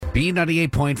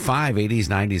B98.5, 80s,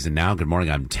 90s, and now. Good morning,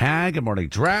 I'm Tag. Good morning,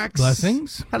 Drex.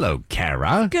 Blessings. Hello,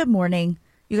 Kara. Good morning.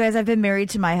 You guys, I've been married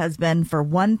to my husband for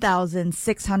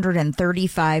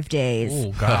 1,635 days.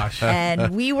 Oh, gosh.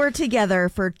 And we were together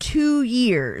for 2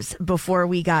 years before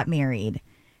we got married.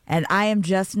 And I am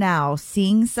just now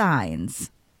seeing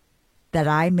signs that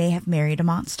I may have married a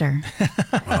monster.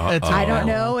 I don't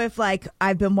know if,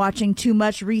 I've been watching too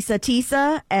much Risa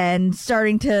Tisa and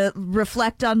starting to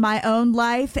reflect on my own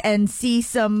life and see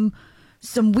some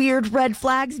weird red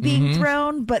flags being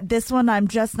thrown, but this one I'm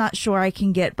just not sure I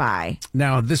can get by.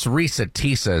 Now, this Risa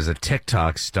Tisa is a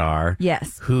TikTok star.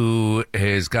 Yes. Who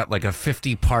has got like a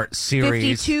 50-part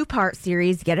series. 52-part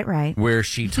series, get it right. Where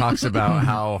she talks about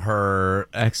how her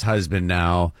ex-husband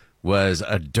now was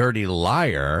a dirty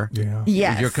liar. Yeah.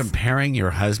 Yes. You're comparing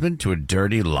your husband to a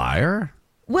dirty liar?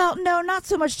 Well, no, not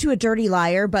so much to a dirty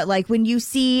liar, but when you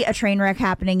see a train wreck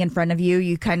happening in front of you,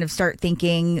 you kind of start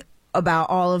thinking about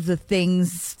all of the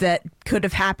things that could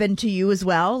have happened to you as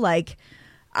well.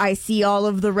 I see all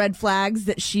of the red flags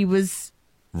that she was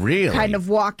Really? kind of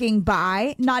walking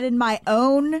by, not in my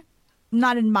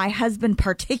husband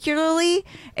particularly,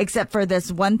 except for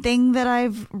this one thing that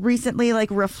I've recently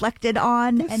reflected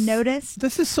on and noticed.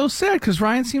 This is so sad because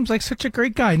Ryan seems like such a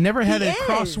great guy. Never had a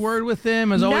crossword with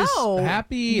him. Is always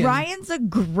happy. Ryan's a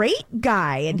great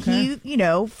guy. And he,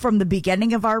 from the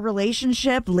beginning of our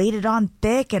relationship, laid it on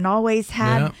thick and always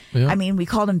had, I mean, we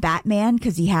called him Batman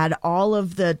because he had all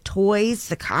of the toys,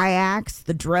 the kayaks,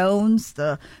 the drones,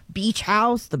 the beach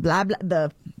house, the blah, blah,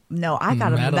 No, I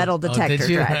got a metal detector,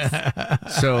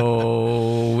 Drex.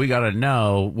 So we got to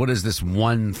know, what is this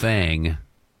one thing?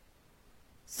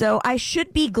 So I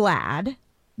should be glad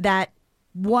that,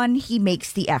 one, he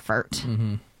makes the effort.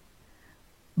 Mm-hmm.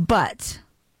 But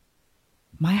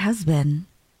my husband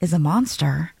is a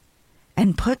monster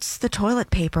and puts the toilet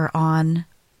paper on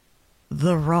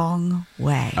the wrong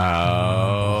way.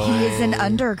 Oh. He is an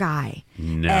under guy.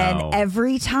 No. And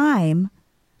every time,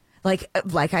 like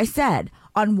I said,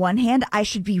 on one hand, I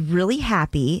should be really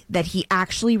happy that he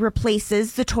actually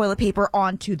replaces the toilet paper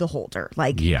onto the holder.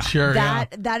 Sure,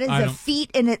 that is a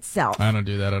feat in itself. I don't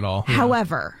do that at all.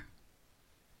 However,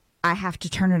 I have to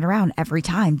turn it around every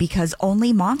time because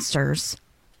only monsters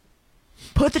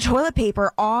put the toilet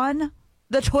paper on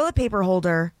the toilet paper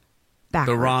holder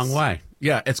backwards. The wrong way.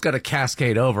 Yeah, it's got to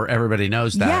cascade over. Everybody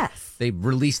knows that. Yes. They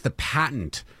released the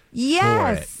patent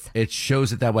Yes. for it. It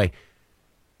shows it that way.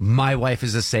 My wife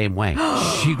is the same way.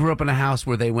 She grew up in a house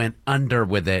where they went under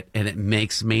with it, and it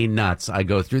makes me nuts. I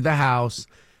go through the house.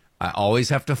 I always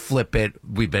have to flip it.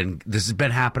 This has been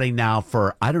happening now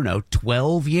for,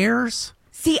 12 years.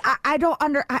 See, I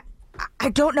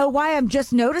don't know why I'm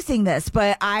just noticing this,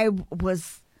 but I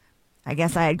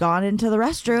guess I had gone into the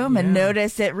restroom and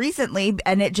noticed it recently,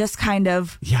 and it just kind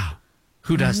of... Yeah.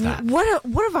 Who does that? Who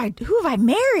have I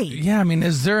married? Yeah, I mean,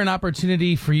 is there an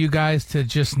opportunity for you guys to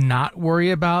just not worry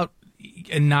about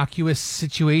innocuous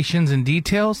situations and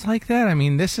details like that? I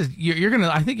mean, this is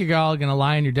I think you're all gonna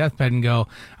lie on your deathbed and go,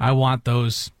 I want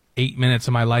those 8 minutes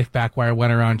of my life back where I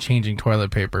went around changing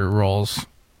toilet paper rolls.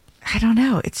 I don't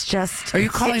know. It's just... Are you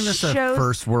calling this a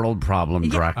first world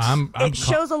problem, Drex? It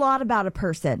shows a lot about a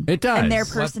person. It does. And their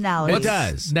personality. It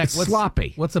does. Next, It's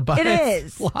sloppy. What's a button? It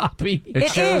is. Sloppy. It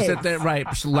shows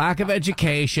that lack of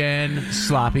education,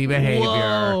 sloppy behavior.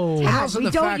 Whoa.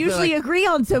 We don't usually agree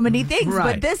on so many things,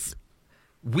 Right. but this...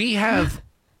 We have...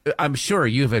 I'm sure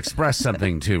you've expressed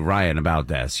something to Ryan about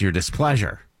this, your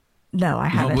displeasure. No, I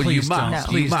haven't. Well, you Please must.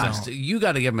 don't. You Please must. don't. You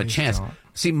got to give him a chance. don't.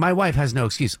 See, my wife has no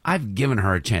excuse. I've given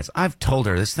her a chance. I've told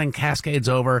her this thing cascades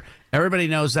over. Everybody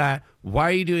knows that. Why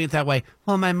are you doing it that way?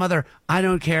 Well, my mother, I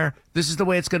don't care. This is the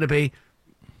way it's going to be.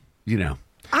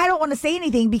 I don't want to say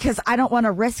anything because I don't want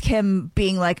to risk him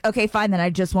being like, okay, fine, then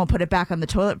I just won't put it back on the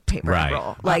toilet paper Right.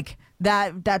 roll.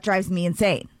 That drives me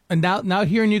insane. And now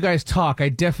hearing you guys talk, I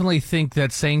definitely think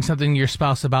that saying something to your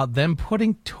spouse about them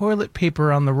putting toilet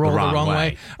paper on the roll the wrong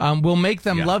way will make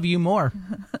them love you more.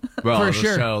 Well, for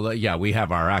sure. So, we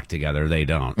have our act together. They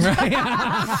don't.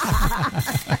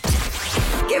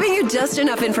 Giving you just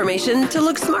enough information to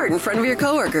look smart in front of your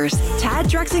coworkers. Tad,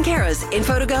 Drex, and Kara's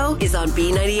Info to Go is on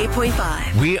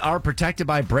B98.5. We are protected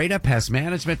by Breda Pest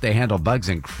Management. They handle bugs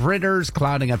and critters.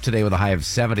 Clouding up today with a high of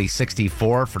 70,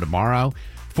 64 for tomorrow.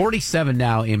 47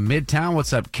 now in Midtown.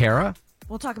 What's up, Kara?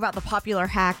 We'll talk about the popular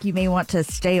hack you may want to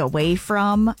stay away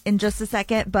from in just a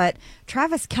second, but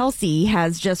Travis Kelce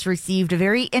has just received a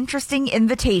very interesting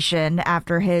invitation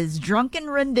after his drunken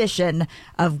rendition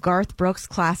of Garth Brooks'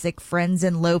 classic Friends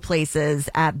in Low Places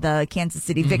at the Kansas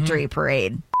City Victory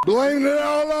Parade. Blame it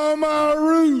all on my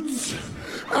roots.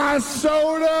 I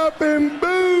sold up in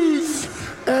booze.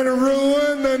 and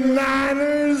ruin the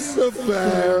Niners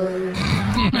affair.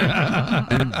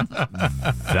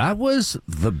 That was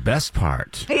the best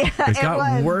part. Yeah, it got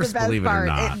was worse, the best believe part.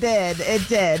 it or not. It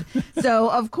did. So,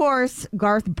 of course,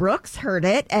 Garth Brooks heard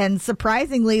it and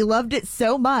surprisingly loved it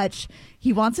so much,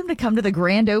 he wants him to come to the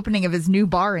grand opening of his new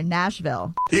bar in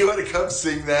Nashville. You want to come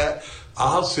sing that?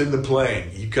 I'll send the plane.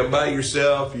 You come by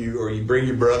yourself, or you bring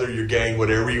your brother, your gang,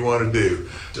 whatever you want to do.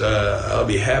 I'll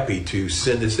be happy to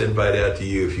send this invite out to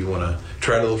you if you want to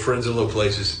try Little Friends in Low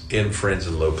Places in Friends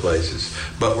in Low Places.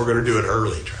 But we're going to do it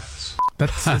early, Travis.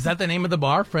 Is that the name of the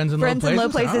bar? Friends in Friends Low in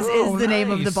Places? Low Places Oh, is the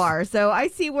name of the nice. bar. So I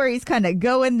see where he's kind of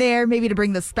going there, maybe to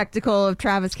bring the spectacle of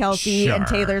Travis Kelce and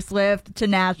Sure. Taylor Swift to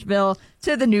Nashville,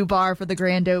 to the new bar for the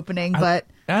grand opening. But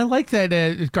I like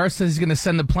that Garth says he's going to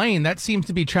send the plane. That seems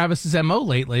to be Travis's MO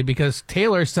lately because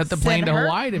Taylor sent the plane to her?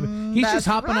 Hawaii. He's That's just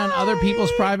hopping on other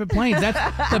people's private planes. That's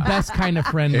the best kind of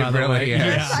friend, by the really way. is.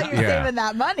 That's how you're Yeah. saving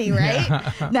that money,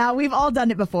 right? Now, we've all done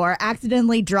it before.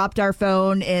 Accidentally dropped our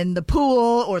phone in the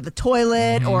pool or the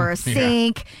toilet or a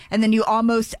sink, and then you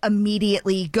almost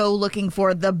immediately go looking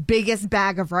for the biggest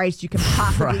bag of rice you can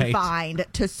possibly Right. find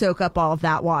to soak up all of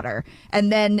that water.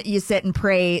 And then you sit and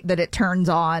pray that it turns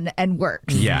on and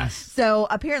works. Yes. So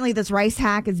apparently this rice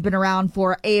hack has been around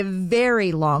for a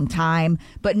very long time,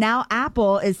 but now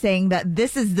Apple is saying that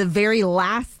this is the very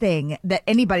last thing that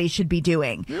anybody should be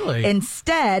doing. Really?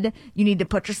 Instead, you need to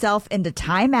put yourself into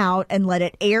timeout and let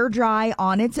it air dry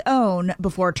on its own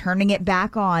before turning it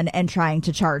back on and trying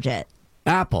to charge it.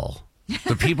 Apple.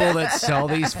 The people that sell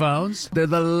these phones, they're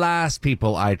the last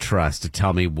people I trust to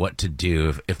tell me what to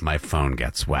do if my phone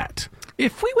gets wet.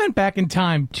 If we went back in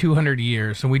time 200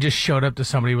 years and we just showed up to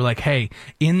somebody, we're like, hey,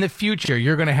 in the future,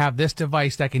 you're going to have this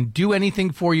device that can do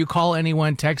anything for you, call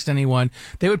anyone, text anyone,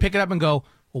 they would pick it up and go,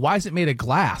 well, why is it made of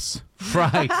glass?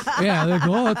 Right. Yeah, they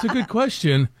go, oh, that's a good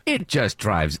question. It just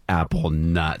drives Apple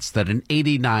nuts that an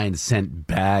 89-cent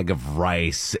bag of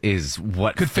rice is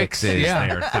what fixes yeah,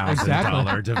 their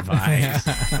 $1,000 device.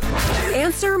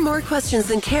 Answer more questions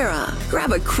than Kara.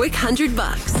 Grab a quick $100.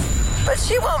 But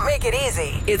she won't make it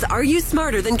easy. It's Are You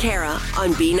Smarter Than Kara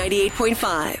on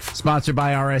B98.5. Sponsored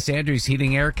by R.S. Andrews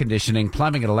Heating, Air Conditioning,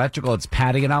 Plumbing, and Electrical. It's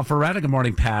Patty and Alpharetta. Good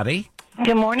morning, Patty.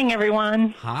 Good morning,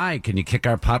 everyone. Hi. Can you kick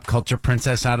our pop culture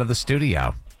princess out of the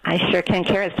studio? I sure can,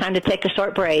 Kara. It's time to take a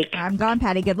short break. I'm gone,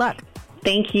 Patty. Good luck.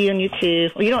 Thank you, and you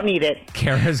too. Well, you don't need it.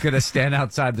 Kara's going to stand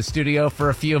outside the studio for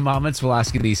a few moments. We'll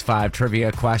ask you these 5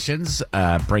 trivia questions.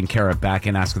 Bring Kara back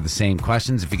and ask her the same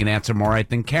questions. If you can answer more right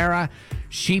than Kara,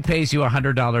 she pays you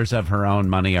 $100 of her own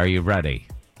money. Are you ready?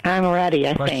 I'm ready,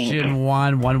 I Question think.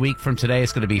 1 week from today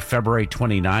is going to be February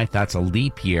 29th. That's a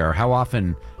leap year. How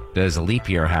often does a leap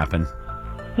year happen?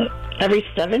 Every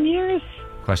 7 years?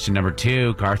 Question number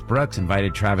 2, Garth Brooks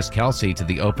invited Travis Kelce to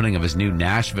the opening of his new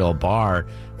Nashville bar.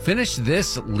 Finish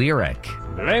this lyric.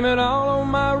 Blame it all on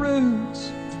my roots.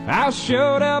 I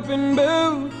showed up in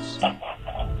boots.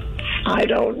 I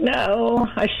don't know.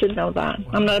 I should know that.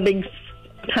 I'm not a big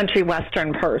country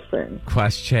western person.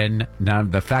 Question. Now,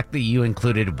 the fact that you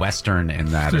included Western in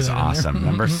that is awesome.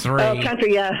 Number 3. Oh,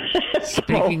 country, yeah.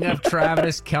 Speaking of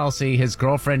Travis Kelce, his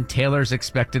girlfriend Taylor's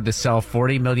expected to sell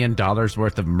 $40 million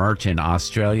worth of merch in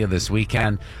Australia this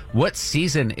weekend. What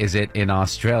season is it in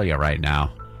Australia right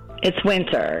now? It's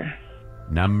winter.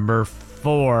 Number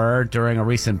 4, during a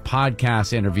recent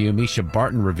podcast interview, Misha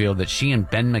Barton revealed that she and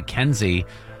Ben McKenzie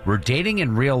were dating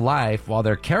in real life while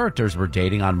their characters were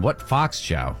dating on what Fox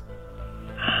show?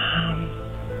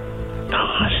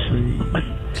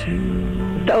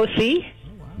 The OC?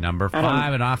 Number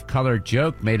 5, an off-color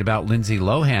joke made about Lindsay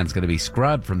Lohan's going to be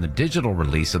scrubbed from the digital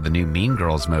release of the new Mean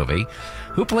Girls movie.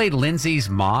 Who played Lindsay's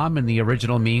mom in the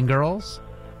original Mean Girls?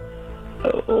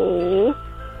 Oh.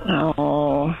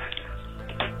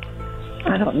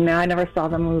 I don't know. I never saw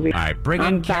the movie. All right, bring in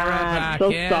I'm Kara bad. back So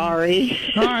in. sorry.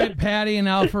 All right, Patty and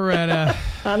Alpharetta,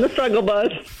 On the struggle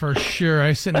bus. for sure.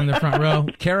 I sit in the front row.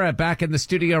 Kara, back in the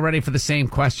studio, ready for the same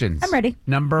questions. I'm ready.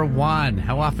 Number 1,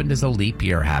 how often does a leap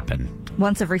year happen?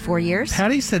 Once every 4 years.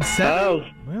 Patty said 7. Oh.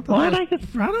 Well, What? I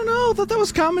don't know. I thought that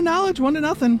was common knowledge.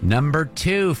 1-0. Number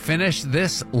 2, finish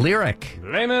this lyric.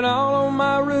 Blame it all on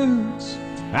my roots.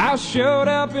 I showed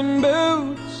up in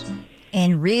boots.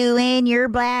 And ruin your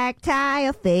black tie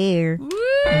affair.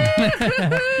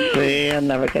 See, I'll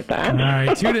never get that. All right,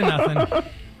 2-0.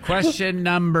 Question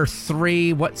number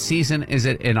 3, what season is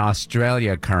it in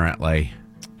Australia currently?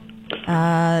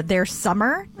 Their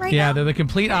summer right Yeah, now? they're the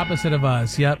complete opposite of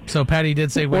us. Yep. So Patty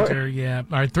did say winter. Yeah.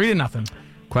 All right, 3-0.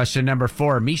 Question number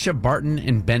 4, Misha Barton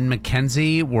and Ben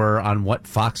McKenzie were on what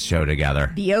Fox show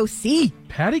together? The OC.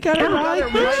 Patty got it right.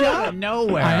 Good job.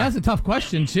 Nowhere. That's a tough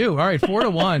question too. All right,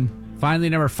 4-1. Finally,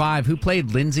 number 5. Who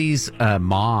played Lindsay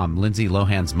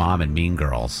Lohan's mom in Mean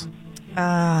Girls?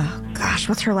 Gosh,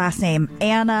 what's her last name?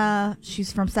 Anna.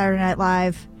 She's from Saturday Night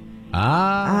Live.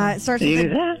 It starts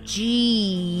with a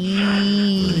G.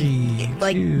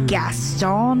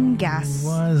 Gaston.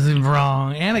 Was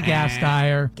wrong. Anna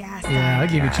Gasteyer. Yeah, I'll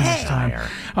give you too much time.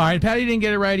 All right, Patty didn't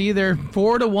get it right either.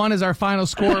 4-1 is our final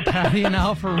score. Patty and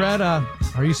Alpharetta.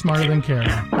 Are you smarter than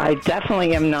Kara? I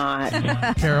definitely am not.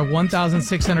 Kara,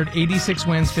 1,686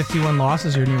 wins, 51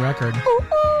 losses, your new record. Ooh,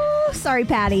 sorry,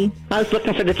 Patty. I was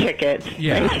looking for the tickets.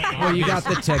 Yeah. Well, you got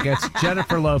the tickets.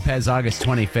 Jennifer Lopez, August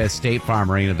 25th, State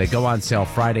Farm Arena. They go on sale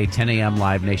Friday, 10 a.m.,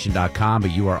 livenation.com,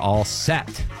 but you are all set.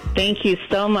 Thank you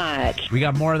so much. We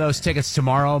got more of those tickets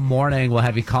tomorrow morning. We'll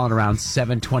have you calling around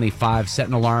 7:25. Set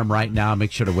an alarm right now.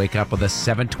 Make sure to wake up with us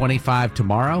 7:25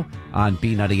 tomorrow on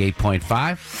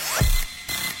B98.5.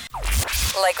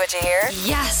 Like what you hear?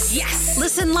 Yes. Yes.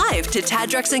 Listen live to Tad,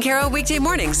 Drex, and Kara weekday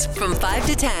mornings from 5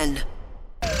 to 10.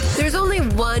 There's only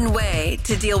one way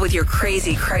to deal with your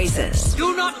crazy crisis.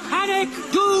 Do not panic!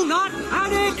 Do not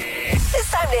panic! It's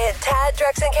time to hit Tad,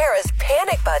 Drex, and Kara's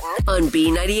panic button on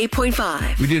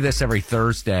B98.5. We do this every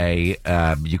Thursday.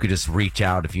 You could just reach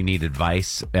out if you need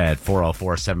advice at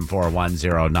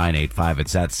 404-741-0985.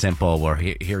 It's that simple. We'll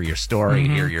hear your story,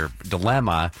 hear your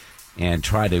dilemma, and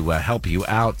try to help you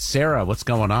out. Sarah, what's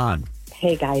going on?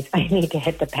 Hey, guys, I need to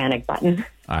hit the panic button.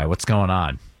 All right, what's going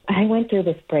on? I went through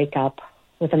this breakup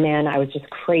with a man I was just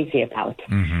crazy about.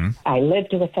 I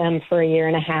lived with him for 1.5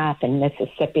 years in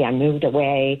Mississippi. I moved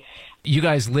away. You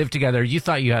guys lived together. You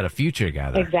thought you had a future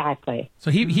together. Exactly.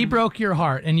 So he broke your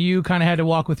heart, and you kind of had to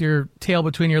walk with your tail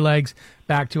between your legs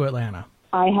back to Atlanta.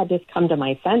 I had just come to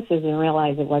my senses and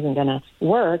realized it wasn't going to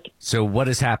work. So what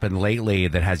has happened lately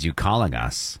that has you calling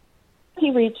us?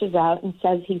 He reaches out and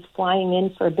says he's flying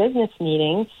in for a business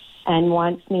meeting and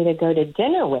wants me to go to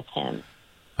dinner with him.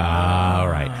 All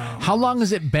right. How long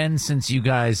has it been since you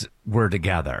guys were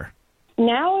together?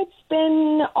 Now it's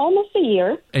been almost a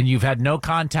year. And you've had no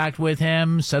contact with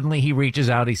him. Suddenly he reaches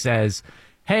out. He says,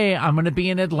 hey, I'm going to be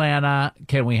in Atlanta.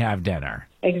 Can we have dinner?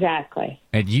 Exactly.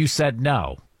 And you said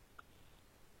no.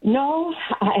 No,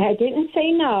 I didn't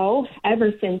say no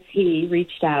ever since he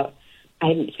reached out.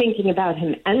 I'm thinking about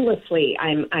him endlessly.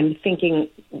 I'm thinking,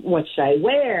 what should I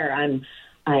wear? I'm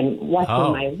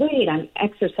watching my weight. I'm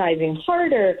exercising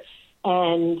harder.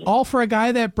 And all for a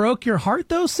guy that broke your heart,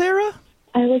 though, Sarah?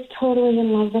 I was totally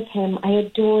in love with him. I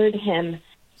adored him.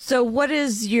 So what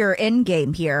is your end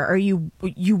game here? Are you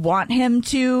want him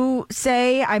to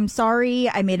say, I'm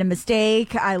sorry, I made a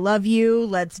mistake, I love you,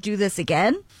 let's do this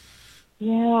again?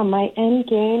 Yeah, my end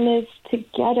game is to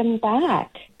get him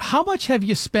back. How much have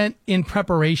you spent in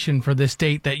preparation for this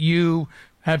date that you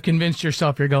have convinced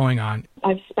yourself you're going on?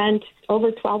 I've spent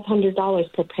over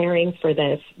 $1,200 preparing for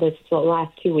this the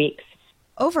last 2 weeks.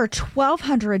 Over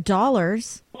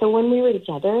 $1,200? So when we were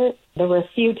together, there were a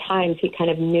few times he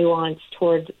kind of nuanced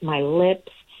towards my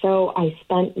lips. So I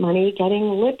spent money getting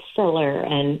lip filler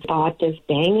and bought this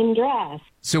banging dress.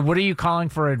 So what are you calling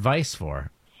for advice for?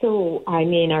 So, I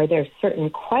mean, are there certain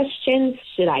questions?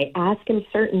 Should I ask him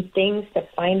certain things to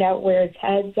find out where his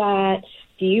head's at?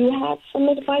 Do you have some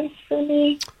advice for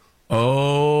me?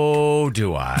 Oh,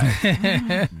 do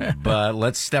I? But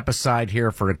let's step aside here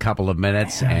for a couple of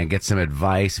minutes and get some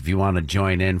advice. If you want to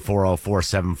join in,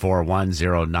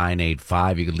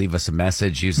 404-741-0985. You can leave us a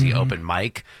message. Use the open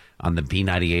mic on the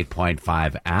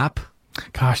B98.5 app.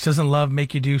 Gosh, doesn't love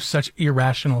make you do such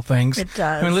irrational things? It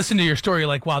does. I mean, listen to your story,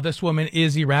 like, wow, this woman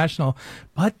is irrational,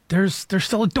 but there's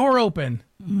still a door open.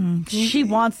 She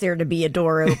wants there to be a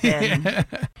door open.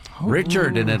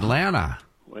 Richard in Atlanta.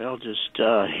 Well, just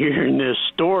hearing this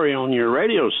story on your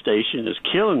radio station is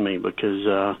killing me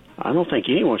because I don't think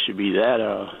anyone should be that,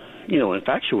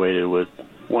 infatuated with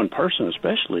one person,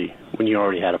 especially when you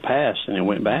already had a past and it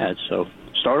went bad. So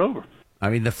start over. I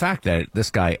mean, the fact that this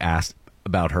guy asked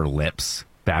about her lips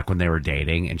back when they were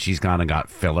dating and she's gone and got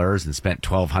fillers and spent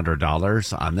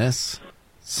 $1,200 on this.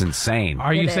 It's insane.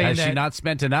 Are you saying Has that she not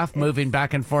spent enough moving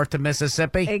back and forth to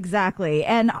Mississippi? Exactly.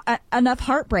 And enough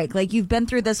heartbreak. Like, you've been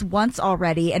through this once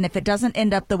already, and if it doesn't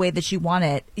end up the way that you want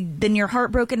it, then you're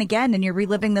heartbroken again and you're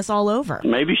reliving this all over.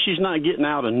 Maybe she's not getting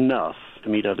out enough to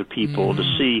meet other people, to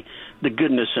see the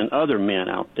goodness in other men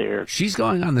out there. She's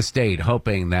going on this date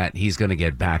hoping that he's going to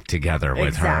get back together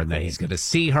with her and that he's going to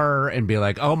see her and be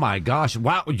like, oh my gosh,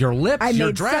 wow, your lips,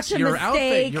 your dress, your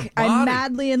outfit, your body. I'm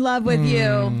madly in love with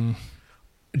you.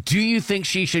 Do you think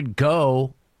she should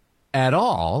go at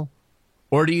all,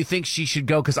 Or do you think she should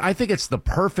go? Because I think it's the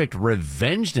perfect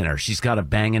revenge dinner. She's got a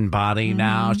banging body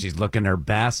now. She's looking her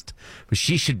best. But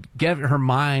she should get her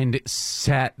mind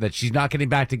set that she's not getting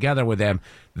back together with him.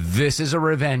 This is a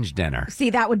revenge dinner. See,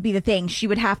 that would be the thing. She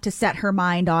would have to set her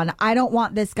mind on, I don't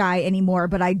want this guy anymore,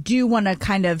 but I do want to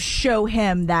kind of show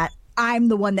him that I'm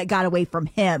the one that got away from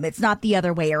him. It's not the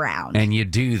other way around. And you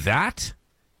do that?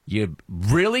 You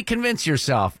really convince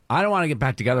yourself, I don't want to get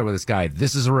back together with this guy.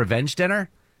 This is a revenge dinner?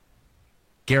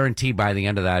 Guarantee by the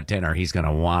end of that dinner, he's going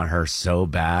to want her so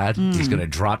bad. He's going to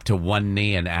drop to one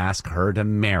knee and ask her to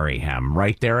marry him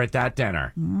right there at that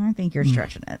dinner. I think you're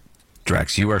stretching it.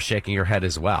 Drex, you are shaking your head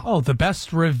as well. Oh, the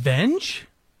best revenge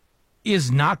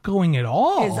is not going at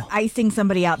all. Is icing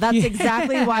somebody out. That's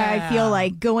exactly why I feel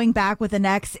like going back with an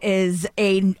ex is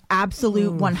an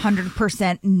absolute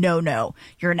 100% no-no.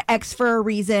 You're an ex for a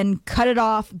reason. Cut it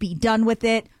off. Be done with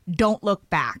it. Don't look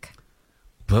back.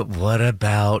 But what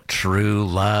about true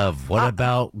love? What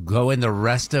about going the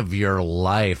rest of your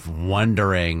life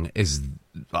wondering,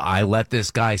 I let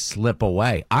this guy slip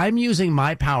away? I'm using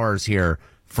my powers here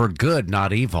for good,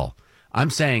 not evil. I'm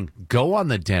saying go on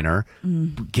the dinner,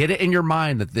 get it in your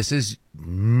mind that this is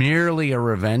merely a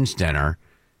revenge dinner,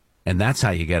 and that's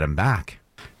how you get him back.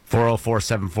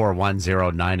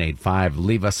 404-741-0985.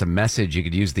 Leave us a message. You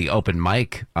could use the open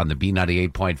mic on the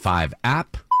B98.5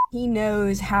 app. He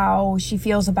knows how she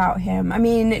feels about him. I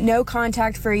mean, no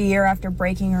contact for a year after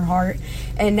breaking her heart.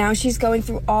 And now she's going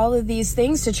through all of these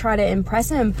things to try to impress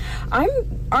him. I'm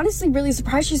honestly really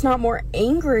surprised she's not more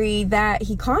angry that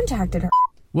he contacted her.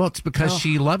 Well, it's because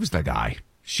she loves the guy.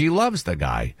 She loves the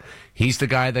guy. He's the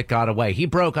guy that got away. He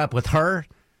broke up with her,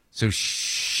 so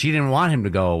she didn't want him to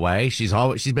go away. She's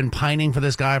been pining for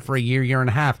this guy for a year and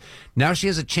a half. Now she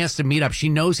has a chance to meet up. She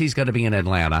knows he's going to be in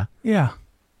Atlanta. Yeah.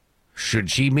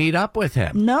 Should she meet up with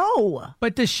him? No.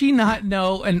 But does she not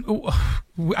know? And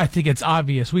I think it's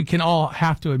obvious. We can all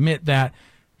have to admit that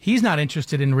he's not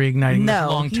interested in reigniting this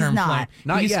long-term flame.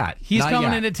 Not yet. He's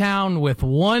coming into town with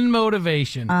one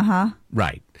motivation.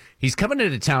 Right. He's coming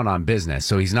into town on business,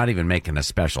 so he's not even making a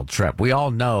special trip. We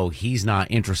all know he's not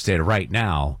interested right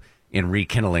now in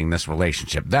rekindling this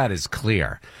relationship. That is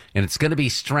clear. And it's going to be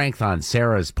strength on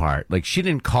Sarah's part. Like, she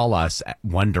didn't call us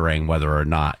wondering whether or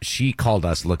not. She called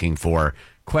us looking for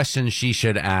questions she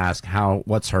should ask.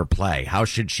 What's her play? How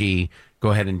should she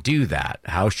go ahead and do that?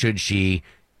 How should she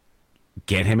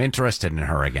get him interested in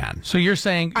her again? So you're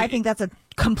saying... I think that's a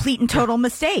complete and total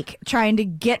mistake, trying to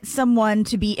get someone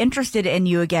to be interested in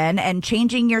you again and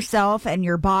changing yourself and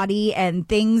your body and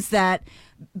things that...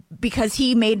 Because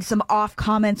he made some off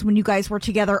comments when you guys were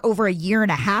together over a year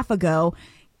and a half ago,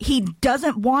 he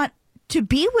doesn't want to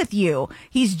be with you.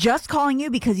 He's just calling you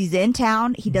because he's in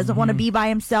town. He doesn't want to be by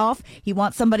himself. He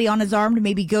wants somebody on his arm to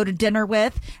maybe go to dinner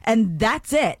with, and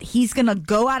that's it. He's going to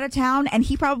go out of town, and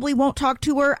he probably won't talk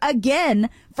to her again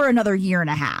for another year and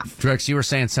a half. Drex, you were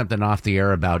saying something off the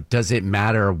air about, does it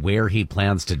matter where he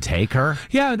plans to take her?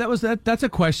 Yeah, that's a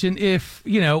question. If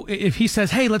he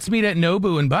says, hey, let's meet at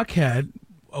Nobu in Buckhead,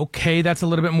 okay, that's a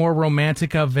little bit more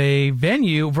romantic of a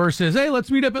venue versus, hey, let's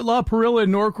meet up at La Perilla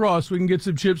in Norcross. We can get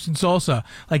some chips and salsa.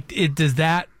 Like, does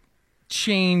that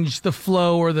change the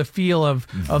flow or the feel of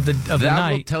the night?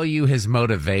 That will tell you his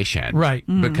motivation. Right.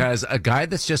 Because a guy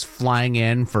that's just flying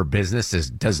in for business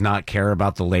does not care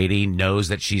about the lady, knows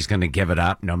that she's going to give it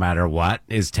up no matter what,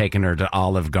 is taking her to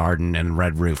Olive Garden and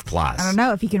Red Roof Plus. I don't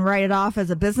know if he can write it off as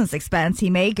a business expense. He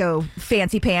may go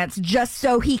fancy pants just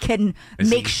so he can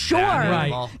make sure,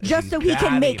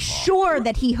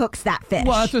 that he hooks that fish.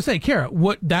 Well, that's what I say, Kara.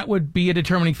 That would be a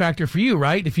determining factor for you,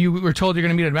 right? If you were told you're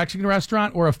going to meet at a Mexican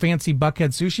restaurant or a fancy Buckhead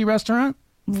sushi restaurant?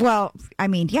 Well, I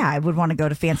mean, yeah, I would want to go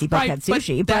to fancy Buckhead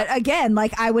sushi. But again,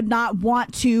 like, I would not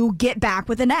want to get back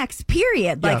with an ex,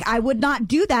 period. Like, I would not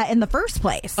do that in the first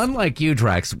place. Unlike you,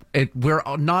 Drex, we're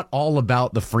not all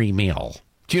about the free meal.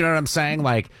 Do you know what I'm saying?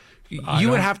 Like, you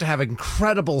would have to have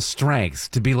incredible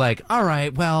strength to be like, all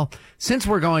right, well, since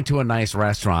we're going to a nice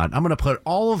restaurant, I'm going to put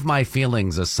all of my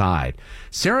feelings aside.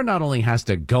 Sara not only has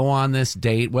to go on this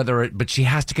date, but she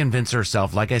has to convince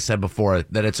herself, like I said before,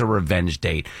 that it's a revenge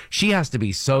date. She has to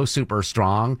be so super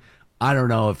strong. I don't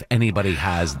know if anybody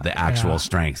has the actual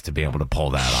strength to be able to pull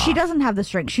that off. She doesn't have the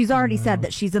strength. She's already said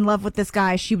that she's in love with this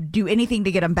guy. She would do anything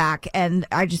to get him back, and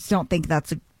I just don't think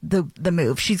that's the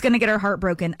move. She's going to get her heart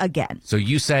broken again. So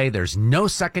you say there's no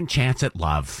second chance at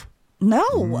love?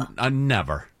 No.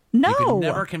 Never. No. You can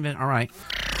never convince. All right.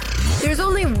 There's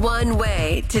only one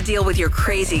way to deal with your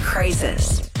crazy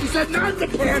crisis. He said not to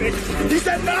panic. He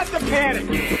said not to panic.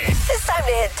 It's time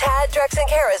to hit Tad, Drex, and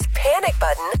Kara's panic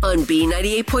button on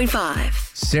B98.5.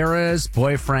 Sarah's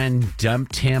boyfriend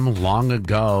dumped him long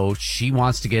ago. She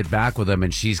wants to get back with him,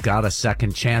 and she's got a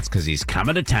second chance because he's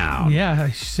coming to town.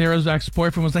 Yeah, Sarah's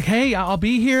ex-boyfriend was like, hey, I'll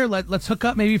be here. Let's hook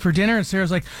up maybe for dinner. And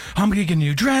Sarah's like, I'm going to get a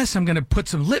new dress. I'm going to put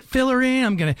some lip filler in.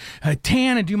 I'm going to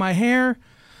tan and do my hair.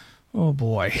 Oh,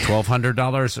 boy.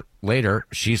 $1,200 later,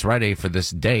 she's ready for this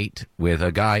date with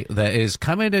a guy that is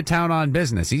coming to town on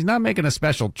business. He's not making a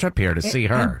special trip here to see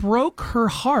her. It broke her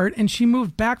heart, and she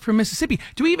moved back from Mississippi.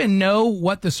 Do we even know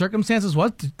what the circumstances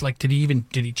was? Did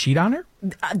he cheat on her?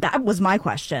 That was my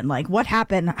question. Like, what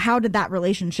happened? How did that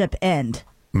relationship end?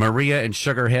 Maria in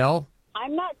Sugar Hill.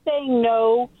 I'm not saying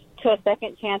no to a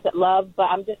second chance at love, but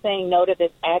I'm just saying no to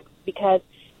this ex because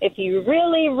if he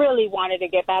really, really wanted to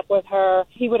get back with her,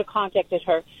 he would have contacted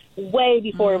her way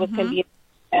before it was convenient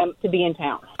to be in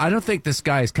town. I don't think this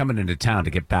guy is coming into town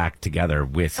to get back together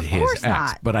with his ex,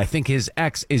 not. but I think his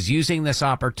ex is using this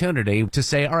opportunity to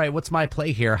say, all right, what's my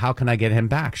play here? How can I get him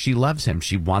back? She loves him.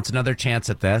 She wants another chance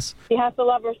at this. She has to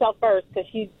love herself first because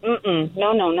she's,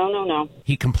 no.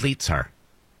 He completes her.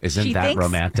 Isn't that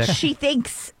romantic? She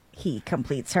thinks he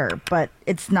completes her, but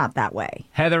it's not that way.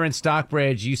 Heather in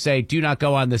Stockbridge, you say do not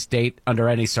go on this date under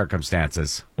any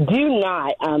circumstances. Do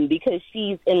not, because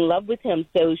she's in love with him,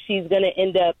 so she's going to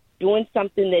end up doing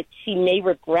something that she may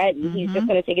regret, and he's just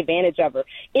going to take advantage of her.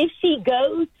 If she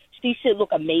goes, she should look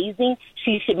amazing.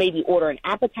 She should maybe order an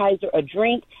appetizer, a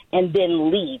drink, and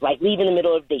then leave. Like, leave in the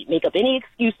middle of the date. Make up any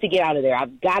excuse to get out of there.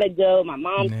 I've got to go. My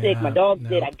mom's sick. My dog's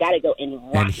dead. I've got to go.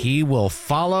 And he will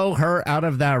follow her out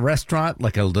of that restaurant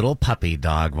like a little puppy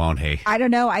dog, won't he? I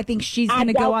don't know. I think she's going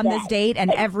to go on this date,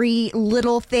 and every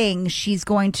little thing she's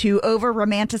going to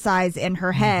over-romanticize in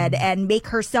her head and make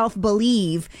herself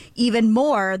believe even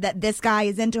more that this guy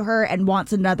is into her and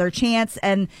wants another chance,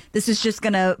 and this is just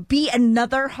going to be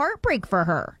another heartbreak for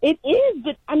her. It is,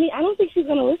 but I mean, I don't think she's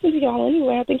going to listen to y'all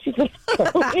anyway. I think she's going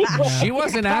to go anyway. She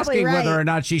wasn't asking whether or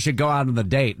not she should go out on the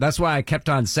date. That's why I kept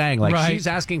on saying, she's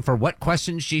asking for what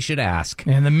questions she should ask.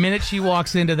 And the minute she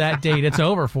walks into that date, it's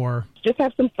over for her. Just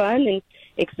have some fun and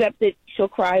accept that she'll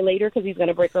cry later because he's going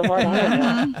to break her heart. I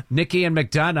don't know. Nikki and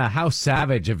McDonough, how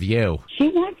savage of you. She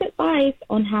wants advice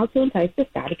on how to entice this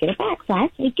guy to get it back, so I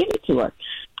say give it to her.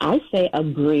 I say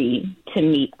agree to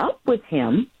meet up with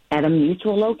him at a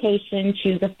mutual location,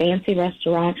 choose a fancy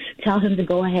restaurant, tell him to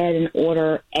go ahead and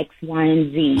order X, Y,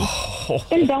 and Z,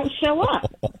 and don't show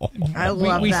up. I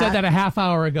love we that. said that a half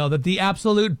hour ago, that the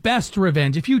absolute best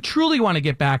revenge, if you truly want to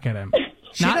get back at him.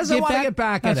 She doesn't want to get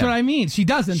back at him. That's what I mean. She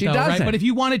doesn't, right? But if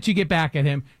you wanted to get back at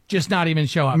him, just not even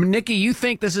show up. Nikki, you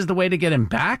think this is the way to get him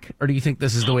back, or do you think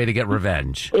this is the way to get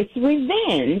revenge? It's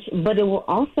revenge, but it will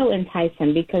also entice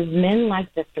him because men like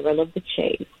the thrill of the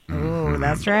chase. Oh,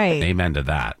 that's right. Amen to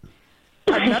that.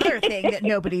 Another thing that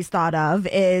nobody's thought of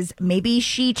is maybe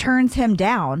she turns him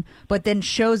down, but then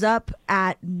shows up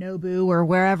at Nobu or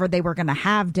wherever they were going to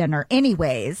have dinner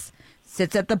anyways,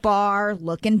 sits at the bar,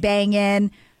 looking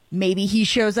banging. Maybe he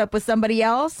shows up with somebody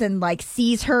else and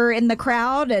sees her in the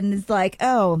crowd and is like,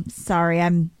 oh, sorry,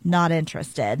 I'm not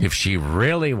interested. If she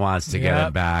really wants to get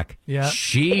him back,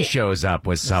 she shows up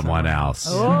with someone else.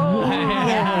 Oh,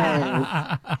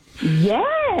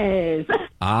 yes.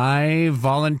 I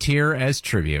volunteer as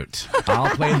tribute.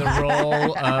 I'll play the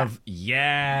role of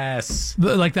yes.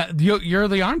 Like that, you're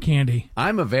the arm candy.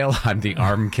 I'm the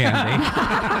arm candy.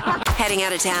 Heading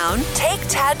out of town? Take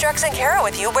Tad, Drex, and Kara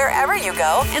with you wherever you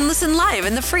go and listen live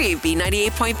in the free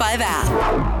B98.5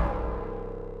 app.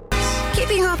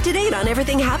 Keeping you up to date on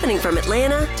everything happening from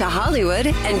Atlanta to Hollywood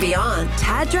and beyond.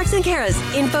 Tad, Drex, and Kara's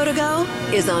Info to Go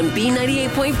is on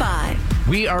B98.5.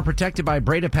 We are protected by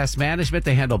Breda Pest Management.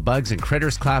 They handle bugs and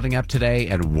critters. Clouding up today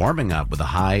and warming up with a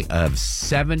high of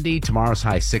 70. Tomorrow's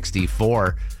high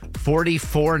 64.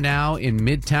 44 now in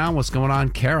Midtown. What's going on,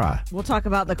 Kara? We'll talk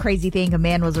about the crazy thing a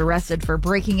man was arrested for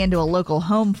breaking into a local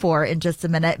home for in just a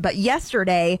minute. But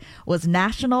yesterday was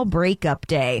National Breakup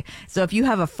Day. So if you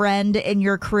have a friend in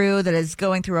your crew that is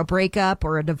going through a breakup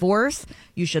or a divorce,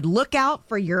 you should look out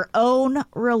for your own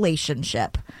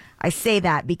relationship. I say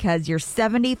that because you're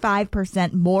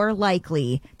 75% more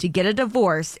likely to get a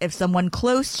divorce if someone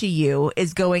close to you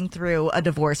is going through a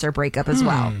divorce or breakup as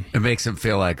well. It makes them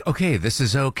feel like, okay, this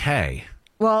is okay.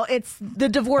 Well, it's the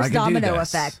divorce domino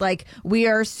effect. We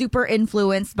are super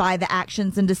influenced by the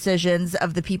actions and decisions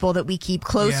of the people that we keep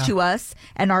close to us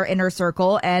and our inner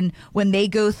circle. And when they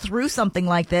go through something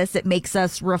like this, it makes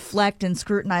us reflect and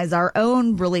scrutinize our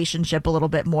own relationship a little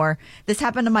bit more. This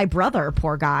happened to my brother,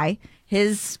 poor guy.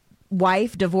 His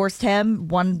wife divorced him.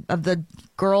 One of the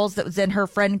girls that was in her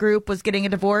friend group was getting a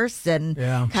divorce, and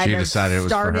kind of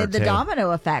started the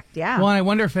domino effect. Yeah. Well, and I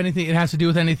wonder if anything it has to do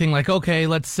with anything like, okay,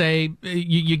 let's say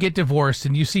you get divorced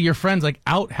and you see your friends like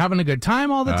out having a good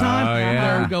time all the time.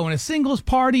 They're going to singles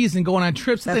parties and going on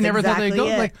trips that they never thought they'd go.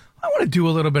 Like, I want to do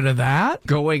a little bit of that.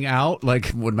 Going out, like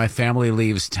when my family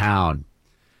leaves town,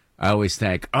 I always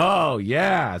think, oh,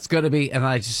 yeah, it's going to be, and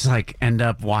I just like end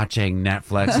up watching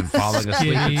Netflix and falling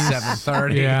asleep at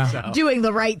 7:30. Yeah. So. Doing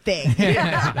the right thing.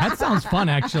 That sounds fun,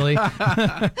 actually.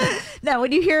 Now,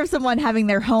 when you hear of someone having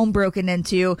their home broken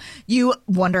into, you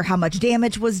wonder how much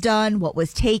damage was done, what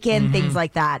was taken, things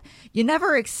like that. You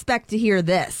never expect to hear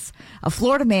this. A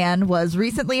Florida man was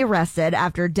recently arrested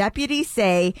after deputies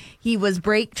say he was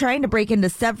trying to break into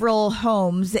several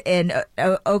homes in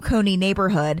Oconee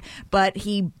neighborhood, but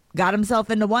he got himself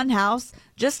into one house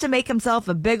just to make himself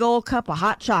a big old cup of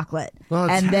hot chocolate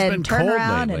and then turn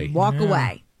around and walk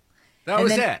away. That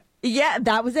was it. Yeah,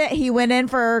 that was it. He went in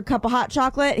for a cup of hot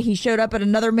chocolate. He showed up at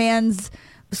another man's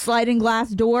sliding glass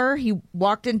door. He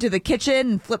walked into the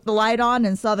kitchen and flipped the light on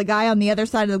and saw the guy on the other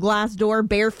side of the glass door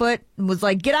barefoot and was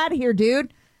like, "Get out of here,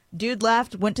 dude." Dude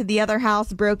left, went to the other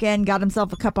house, broke in, got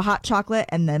himself a cup of hot chocolate,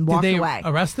 and then walked away. Did they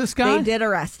arrest this guy? They did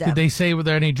arrest him. Did they say were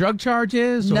there any drug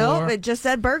charges? No, it just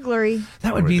said burglary.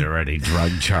 That would be there any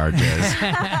drug charges?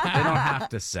 They don't have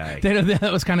to say.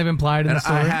 That was kind of implied in the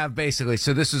story. I have basically.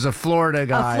 So this is a Florida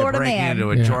guy breaking into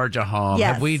a Georgia home.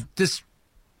 Yes. Have we just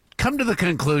come to the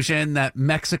conclusion that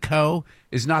Mexico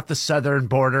is not the southern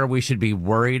border we should be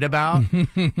worried about?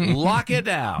 Lock it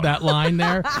down. That line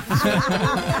there.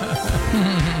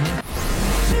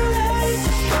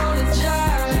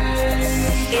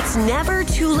 It's never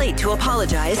too late to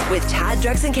apologize with Tad,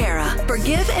 Drex, and Kara.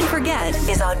 Forgive and Forget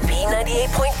is on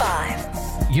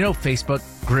B98.5. You know Facebook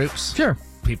groups? Sure.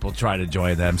 People try to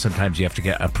join them. Sometimes you have to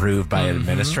get approved by an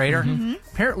administrator.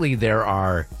 Apparently there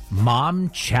are mom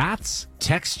chats,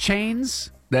 text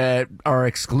chains that are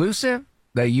exclusive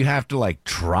that you have to like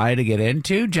try to get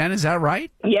into. Jen, is that right?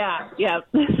 Yeah.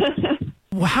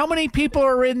 How many people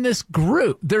are in this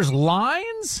group? There's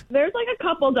lines? There's like a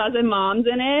couple dozen moms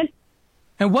in it.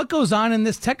 And what goes on in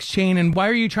this text chain, and why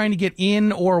are you trying to get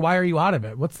in, or why are you out of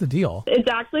it? What's the deal? It's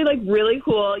actually like really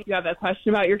cool. You have a question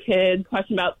about your kids,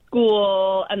 question about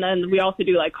school, and then we also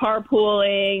do like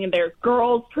carpooling, and there's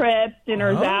girls trips,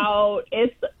 dinners out.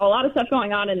 It's a lot of stuff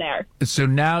going on in there. So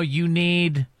now you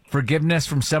need forgiveness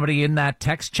from somebody in that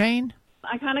text chain?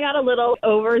 I kind of got a little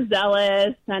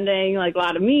overzealous, sending like a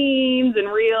lot of memes and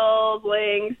reels,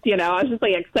 links. You know, I was just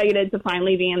like excited to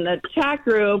finally be in the chat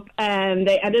group, and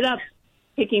they ended up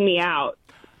kicking me out.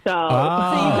 So you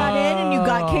got in and you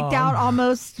got kicked out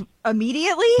almost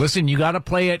immediately? Listen, you got to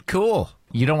play it cool.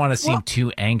 You don't want to seem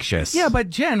too anxious. Yeah, but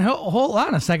Jen, hold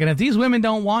on a second. If these women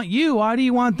don't want you, why do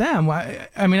you want them? Why,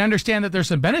 I mean, I understand that there's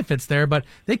some benefits there, but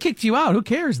they kicked you out. Who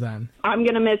cares then? I'm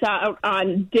going to miss out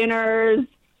on dinners,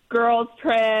 girls'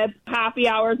 trips, happy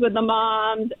hours with the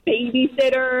moms,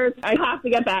 babysitters. I have to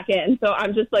get back in. So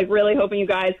I'm just like really hoping you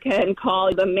guys can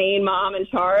call the main mom in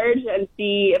charge and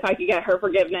see if I could get her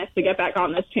forgiveness to get back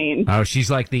on this chain. Oh, she's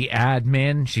like the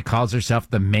admin. She calls herself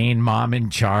the main mom in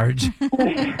charge.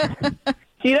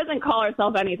 She doesn't call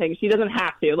herself anything. She doesn't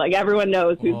have to. Like, everyone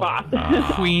knows who's boss.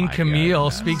 Queen Camille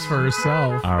speaks for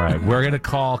herself. All right, we're going to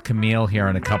call Camille here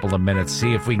in a couple of minutes,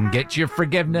 see if we can get your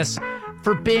forgiveness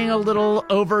for being a little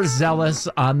overzealous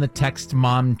on the text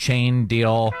mom chain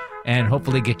deal, and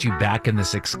hopefully get you back in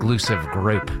this exclusive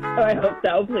group. Oh, I hope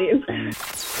so, please.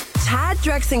 Tad,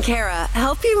 Drex, and Kara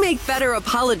help you make better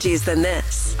apologies than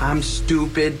this. I'm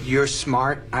stupid. You're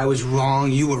smart. I was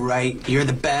wrong. You were right. You're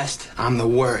the best. I'm the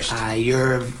worst.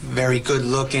 You're very good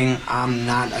looking. I'm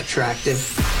not attractive.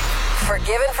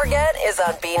 Forgive and Forget is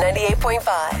on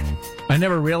B98.5. I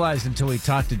never realized until we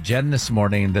talked to Jen this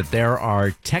morning that there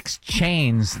are text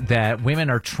chains that women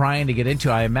are trying to get into.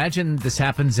 I imagine this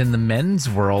happens in the men's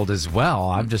world as well.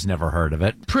 I've just never heard of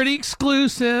it. Pretty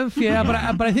exclusive, yeah,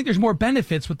 but I think there's more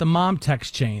benefits with the mom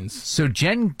text chains. So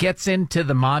Jen gets into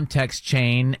the mom text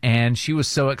chain, and she was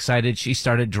so excited she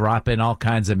started dropping all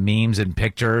kinds of memes and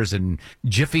pictures and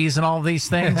jiffies and all these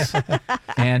things,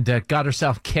 and got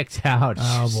herself kicked out.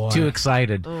 Oh, She's boy. too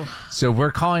excited. Ugh. So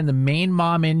we're calling the main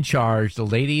mom in charge, the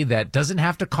lady that doesn't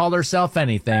have to call herself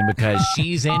anything because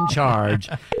she's in charge,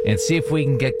 and see if we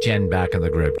can get Jen back in the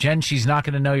group. Jen, she's not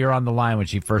going to know you're on the line when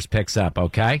she first picks up,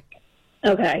 okay?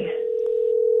 Okay.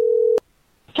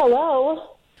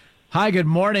 Hello. Hi, good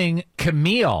morning,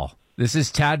 Camille. This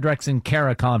is Tad, Drex, and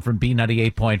Kara calling from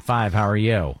B98.5. How are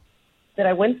you? Did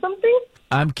I win something?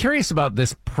 I'm curious about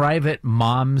this private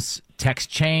mom's text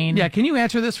chain. Yeah, can you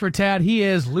answer this for Tad? He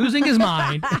is losing his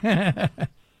mind.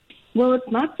 Well, it's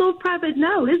not so private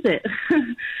now, is it?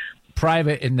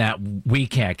 Private in that we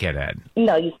can't get in.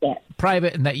 No, you can't.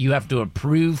 Private in that you have to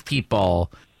approve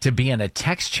people to be in a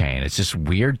text chain. It's just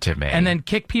weird to me. And then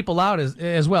kick people out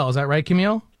as well. Is that right,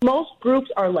 Camille? Most groups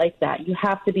are like that. You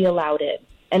have to be allowed in.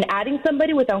 And adding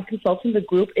somebody without consulting the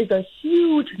group is a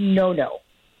huge no-no.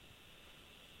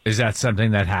 Is that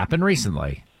something that happened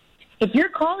recently? If you're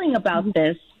calling about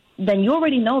this, then you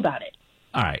already know about it.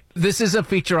 All right. This is a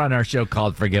feature on our show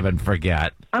called Forgive and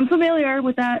Forget. I'm familiar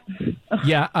with that.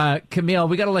 Yeah, Camille,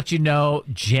 we got to let you know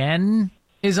Jen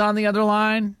is on the other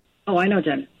line. Oh, I know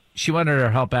Jen. She wanted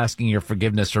her help asking your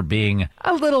forgiveness for being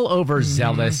a little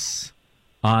overzealous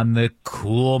on the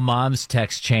cool mom's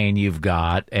text chain you've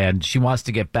got, and she wants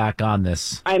to get back on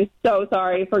this. I'm so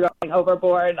sorry for going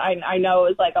overboard. I know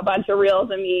it was like a bunch of reels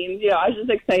and memes. I was just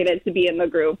excited to be in the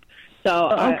group.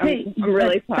 So okay, I'm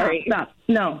really sorry. Stop.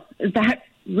 No, that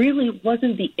really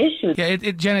wasn't the issue. Yeah,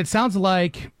 Jen, it sounds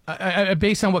like,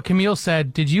 based on what Camille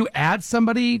said, did you add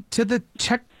somebody to the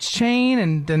text chain,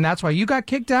 and then that's why you got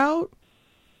kicked out?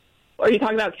 Are you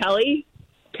talking about Kelly?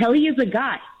 Kelly is a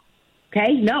guy.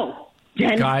 Okay? No.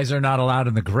 Jen. Guys are not allowed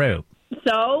in the group.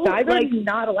 So? Guys are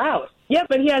not allowed. Yeah,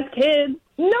 but he has kids.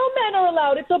 No men are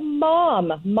allowed. It's a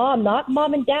mom. Mom, not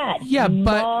mom and dad. Yeah,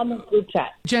 but... Mom group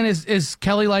chat. Jen, is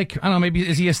Kelly like, I don't know, maybe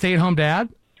is he a stay-at-home dad?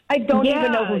 I don't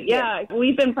even know who he is.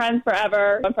 We've been friends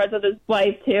forever. I'm friends with his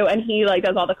wife too, and he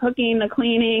does all the cooking, the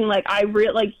cleaning.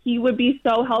 He would be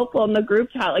so helpful in the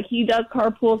group chat. He does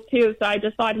carpools too, so I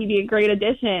just thought he'd be a great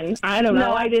addition. I don't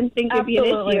know. I didn't think it'd be an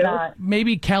issue. Not.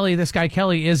 Maybe this guy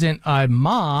Kelly isn't a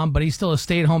mom, but he's still a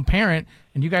stay-at-home parent,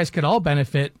 and you guys could all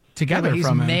benefit together he's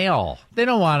from him. Male. They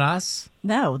don't want us.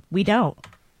 No, we don't.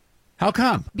 How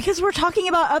come? Because we're talking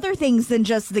about other things than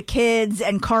just the kids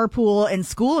and carpool and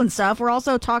school and stuff. We're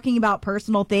also talking about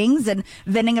personal things and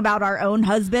venting about our own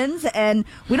husbands. And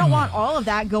we don't want all of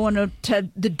that going to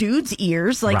the dude's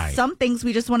ears. Right. Some things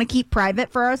we just want to keep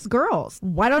private for us girls.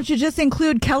 Why don't you just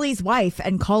include Kelly's wife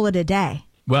and call it a day?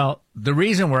 Well, the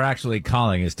reason we're actually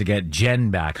calling is to get Jen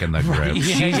back in the group. Right.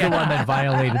 She's the one that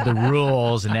violated the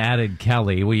rules and added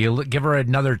Kelly. Will you give her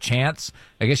another chance?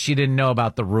 I guess she didn't know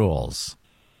about the rules.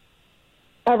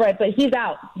 All right, but he's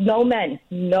out. No men.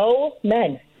 No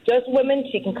men. Just women.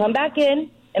 She can come back in,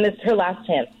 and it's her last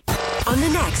chance. On the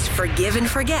next Forgive and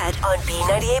Forget on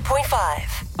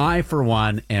B98.5. I, for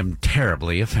one, am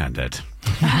terribly offended.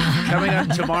 Coming up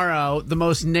tomorrow, the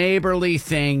most neighborly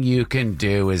thing you can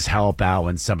do is help out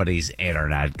when somebody's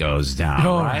internet goes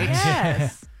down, right?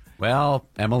 Yes. Well,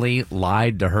 Emily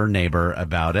lied to her neighbor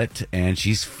about it, and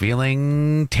she's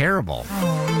feeling terrible.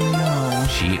 Oh, no.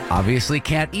 She obviously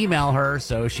can't email her,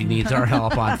 so she needs our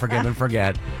help on Forgive and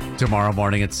Forget tomorrow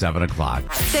morning at 7 o'clock.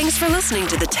 Thanks for listening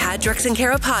to the Tad, Drex, and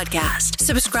Kara podcast.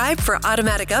 Subscribe for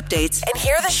automatic updates and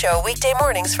hear the show weekday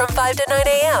mornings from 5 to 9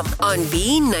 a.m. on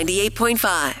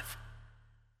B98.5.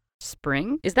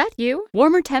 Spring? Is that you?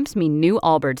 Warmer temps mean new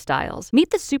Allbirds styles.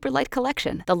 Meet the Superlight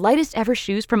Collection, the lightest ever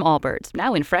shoes from Allbirds,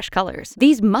 now in fresh colors.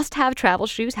 These must-have travel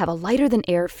shoes have a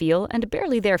lighter-than-air feel and a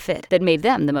barely-there fit that made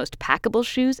them the most packable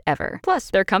shoes ever. Plus,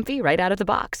 they're comfy right out of the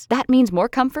box. That means more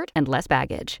comfort and less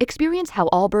baggage. Experience how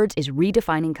Allbirds is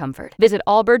redefining comfort. Visit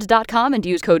allbirds.com and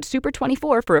use code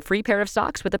SUPER24 for a free pair of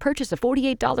socks with a purchase of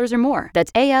 $48 or more.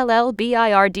 That's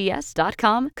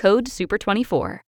ALLBIRDS.com, code SUPER24.